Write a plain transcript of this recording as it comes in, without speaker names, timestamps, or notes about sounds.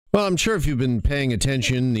Well, I'm sure if you've been paying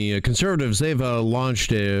attention, the Conservatives, they've launched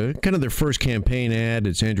kind of their first campaign ad.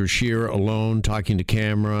 It's Andrew Scheer alone talking to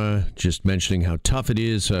camera, just mentioning how tough it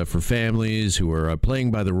is for families who are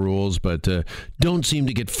playing by the rules, but don't seem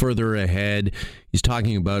to get further ahead. He's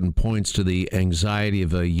talking about and points to the anxiety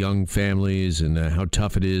of young families and how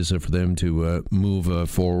tough it is for them to move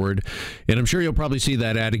forward. And I'm sure you'll probably see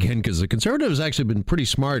that ad again because the Conservatives actually been pretty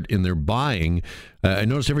smart in their buying. I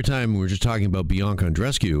noticed every time we were just talking about Bianca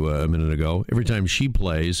Andreescu a minute ago, every time she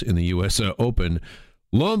plays in the U.S. Open,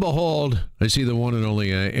 lo and behold, I see the one and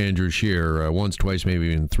only Andrew Scheer once, twice, maybe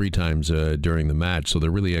even three times during the match. So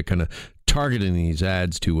they're really kind of targeting these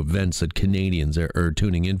ads to events that Canadians are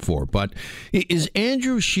tuning in for. But is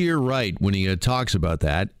Andrew Scheer right when he talks about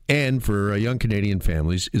that? And for young Canadian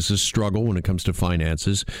families, is the struggle when it comes to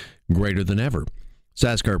finances greater than ever? Let's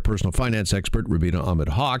ask our personal finance expert, Rubina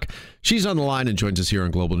Ahmed-Haq. She's on the line and joins us here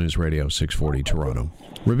on Global News Radio 640 Toronto.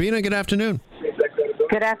 Rubina, good afternoon.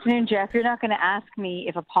 Good afternoon, Jeff. You're not going to ask me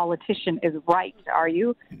if a politician is right, are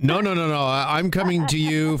you? No. I'm coming to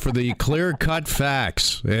you for the clear-cut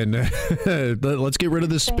facts. And let's get rid of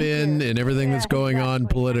the spin and everything that's going on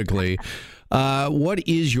politically. What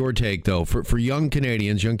is your take, though, for young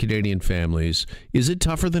Canadians, young Canadian families? Is it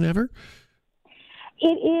tougher than ever? It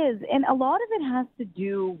is, and a lot of it has to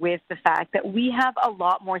do with the fact that we have a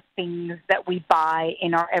lot more things that we buy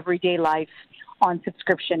in our everyday life on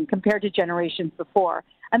subscription compared to generations before.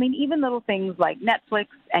 I mean, even little things like Netflix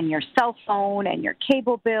and your cell phone and your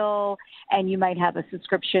cable bill, and you might have a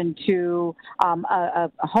subscription to a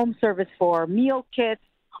home service for meal kits.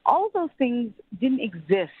 All of those things didn't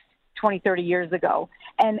exist 20, 30 years ago,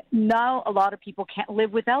 and now a lot of people can't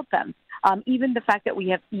live without them. Even the fact that we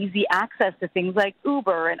have easy access to things like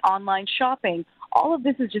Uber and online shopping, all of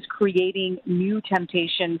this is just creating new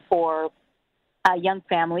temptation for young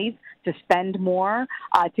families to spend more,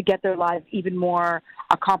 to get their lives even more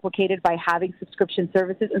complicated by having subscription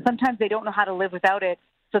services. And sometimes they don't know how to live without it,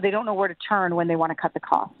 so they don't know where to turn when they want to cut the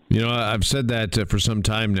cost. You know, I've said that for some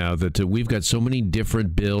time now, that we've got so many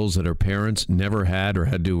different bills that our parents never had or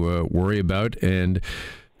had to worry about. And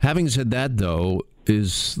having said that, though,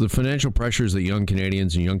 is the financial pressures that young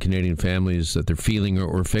Canadians and young Canadian families that they're feeling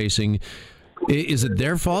or facing, is it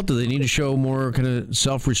their fault? Do they need to show more kind of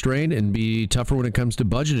self-restraint and be tougher when it comes to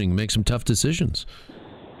budgeting, make some tough decisions?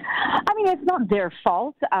 I mean, it's not their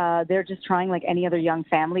fault. They're just trying, like any other young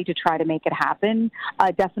family, to try to make it happen.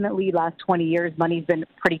 Definitely, last 20 years, money's been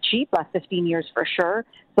pretty cheap. Last 15 years, for sure.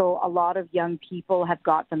 So a lot of young people have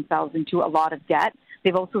got themselves into a lot of debt.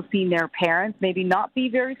 They've also seen their parents maybe not be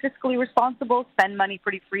very fiscally responsible, spend money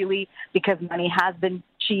pretty freely because money has been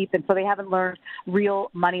cheap, and so they haven't learned real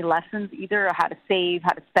money lessons either, how to save,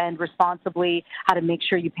 how to spend responsibly, how to make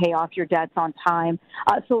sure you pay off your debts on time.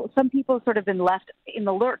 So some people have sort of been left in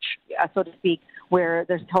the lurch, so to speak, where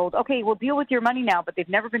they're told, okay, we'll deal with your money now, but they've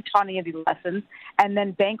never been taught any of these lessons, and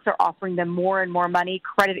then banks are offering them more and more money.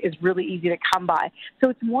 Credit is really easy to come by. So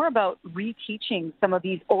it's more about reteaching some of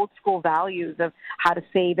these old school values of how to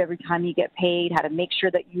save every time you get paid, how to make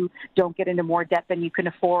sure that you don't get into more debt than you can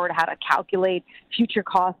afford, how to calculate future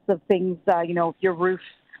costs of things, if your roof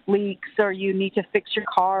leaks or you need to fix your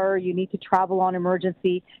car, or you need to travel on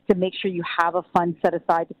emergency, to make sure you have a fund set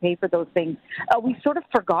aside to pay for those things. We've sort of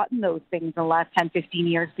forgotten those things in the last 10, 15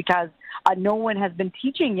 years because no one has been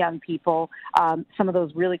teaching young people some of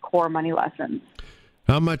those really core money lessons.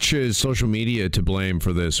 How much is social media to blame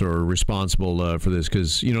for this or responsible for this?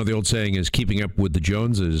 Because, you know, the old saying is keeping up with the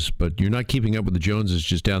Joneses, but you're not keeping up with the Joneses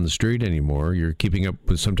just down the street anymore. You're keeping up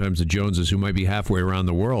with sometimes the Joneses who might be halfway around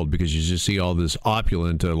the world because you just see all this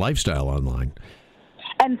opulent lifestyle online.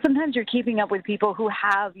 And sometimes you're keeping up with people who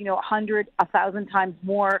have, 100, 1,000 times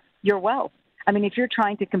more your wealth. I mean, if you're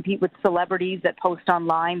trying to compete with celebrities that post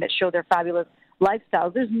online that show their fabulous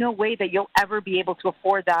lifestyles, there's no way that you'll ever be able to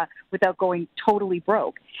afford that without going totally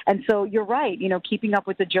broke. And so you're right, keeping up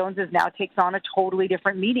with the Joneses now takes on a totally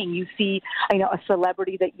different meaning. You see, a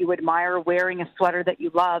celebrity that you admire wearing a sweater that you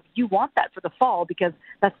love. You want that for the fall because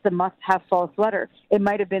that's the must-have fall sweater. It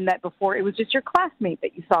might have been that before it was just your classmate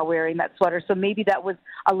that you saw wearing that sweater. So maybe that was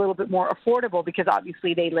a little bit more affordable because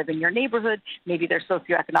obviously they live in your neighborhood. Maybe their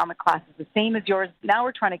socioeconomic class is the same as yours. Now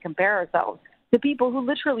we're trying to compare ourselves to people who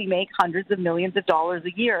literally make hundreds of millions of dollars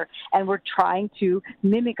a year. And we're trying to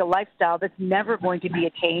mimic a lifestyle that's never going to be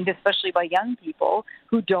attained, especially by young people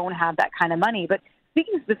who don't have that kind of money. But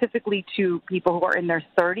speaking specifically to people who are in their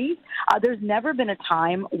 30s, there's never been a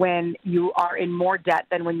time when you are in more debt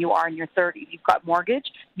than when you are in your 30s. You've got mortgage,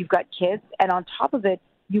 you've got kids, and on top of it,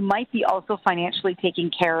 you might be also financially taking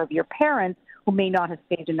care of your parents who may not have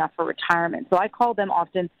saved enough for retirement. So I call them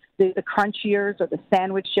often the crunch years or the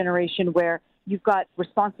sandwich generation where you've got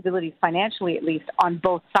responsibilities financially, at least, on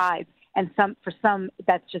both sides. And for some,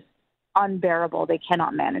 that's just unbearable. They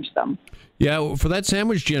cannot manage them. Yeah, for that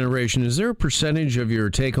sandwich generation, is there a percentage of your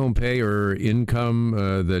take-home pay or income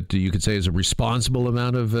that you could say is a responsible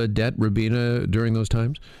amount of debt, Rubina, during those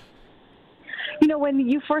times? You know, when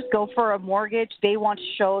you first go for a mortgage, they want to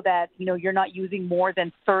show that, you know, you're not using more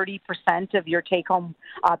than 30% of your take-home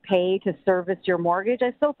pay to service your mortgage.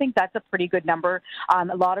 I still think that's a pretty good number.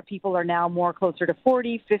 A lot of people are now more closer to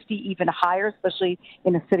 40, 50, even higher, especially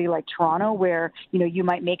in a city like Toronto, where, you know, you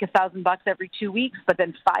might make $1,000 every 2 weeks, but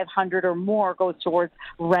then 500 or more goes towards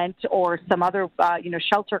rent or some other,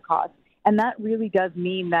 shelter costs. And that really does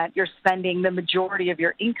mean that you're spending the majority of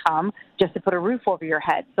your income just to put a roof over your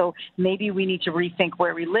head. So maybe we need to rethink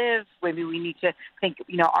where we live. Maybe we need to think,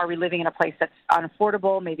 you know, are we living in a place that's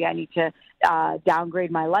unaffordable? Maybe I need to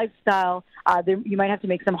downgrade my lifestyle. You might have to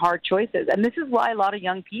make some hard choices. And this is why a lot of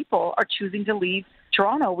young people are choosing to leave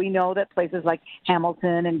Toronto. We know that places like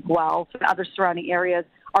Hamilton and Guelph and other surrounding areas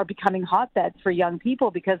are becoming hotbeds for young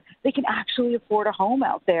people because they can actually afford a home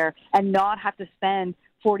out there and not have to spend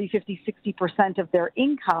 40, 50, 60% of their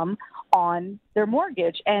income on their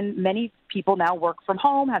mortgage. And many people now work from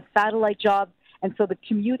home, have satellite jobs, and so the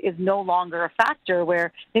commute is no longer a factor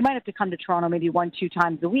where they might have to come to Toronto maybe 1-2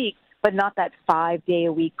 times a week, but not that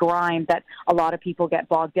 5-day-a-week grind that a lot of people get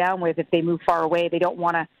bogged down with if they move far away. They don't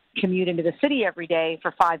want to commute into the city every day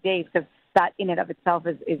for 5 days because that in and of itself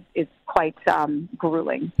is quite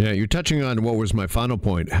grueling. Yeah, you're touching on what was my final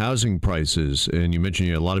point, housing prices. And you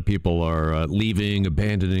mentioned a lot of people are leaving,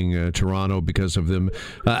 abandoning Toronto because of them.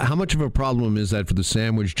 How much of a problem is that for the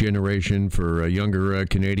sandwich generation, for younger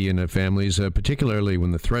Canadian families, particularly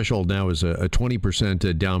when the threshold now is a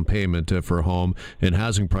 20% down payment for a home and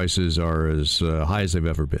housing prices are as high as they've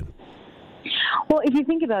ever been? Well, if you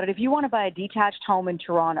think about it, if you want to buy a detached home in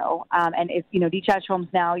Toronto, and if, you know, detached homes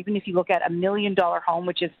now, even if you look at $1 million home,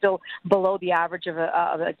 which is still below the average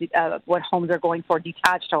of what homes are going for,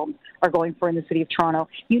 detached homes are going for in the city of Toronto,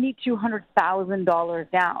 you need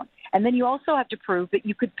 $200,000 down. And then you also have to prove that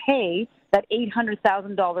you could pay that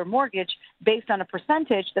 $800,000 mortgage based on a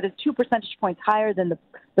percentage that is 2 percentage points higher than the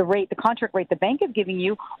contract rate the bank is giving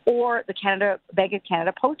you, or the Bank of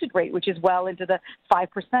Canada posted rate, which is well into the 5%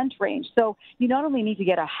 range. So you not only need to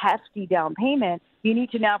get a hefty down payment, you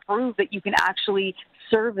need to now prove that you can actually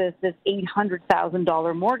service this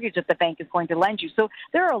 $800,000 mortgage that the bank is going to lend you. So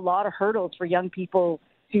there are a lot of hurdles for young people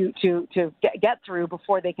to get through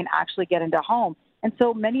before they can actually get into a home. And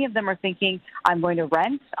so many of them are thinking, I'm going to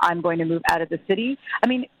rent, I'm going to move out of the city. I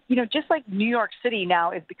mean, you know, just like New York City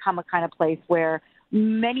now has become a kind of place where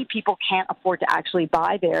many people can't afford to actually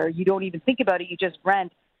buy there. You don't even think about it, you just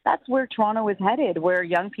rent. That's where Toronto is headed, where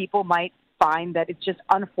young people might find that it's just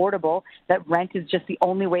unaffordable, that rent is just the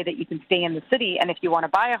only way that you can stay in the city. And if you want to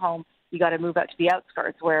buy a home, you got to move out to the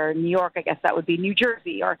outskirts, where New York, I guess that would be New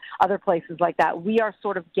Jersey or other places like that. We are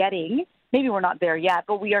sort of getting, maybe we're not there yet,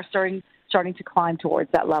 but we are starting to climb towards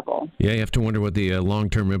that level. Yeah, you have to wonder what the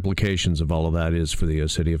long-term implications of all of that is for the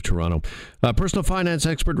city of Toronto. Personal finance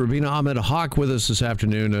expert Rubina Ahmed-Haq with us this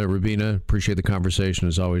afternoon. Rubina, appreciate the conversation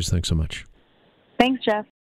as always. Thanks so much. Thanks, Jeff.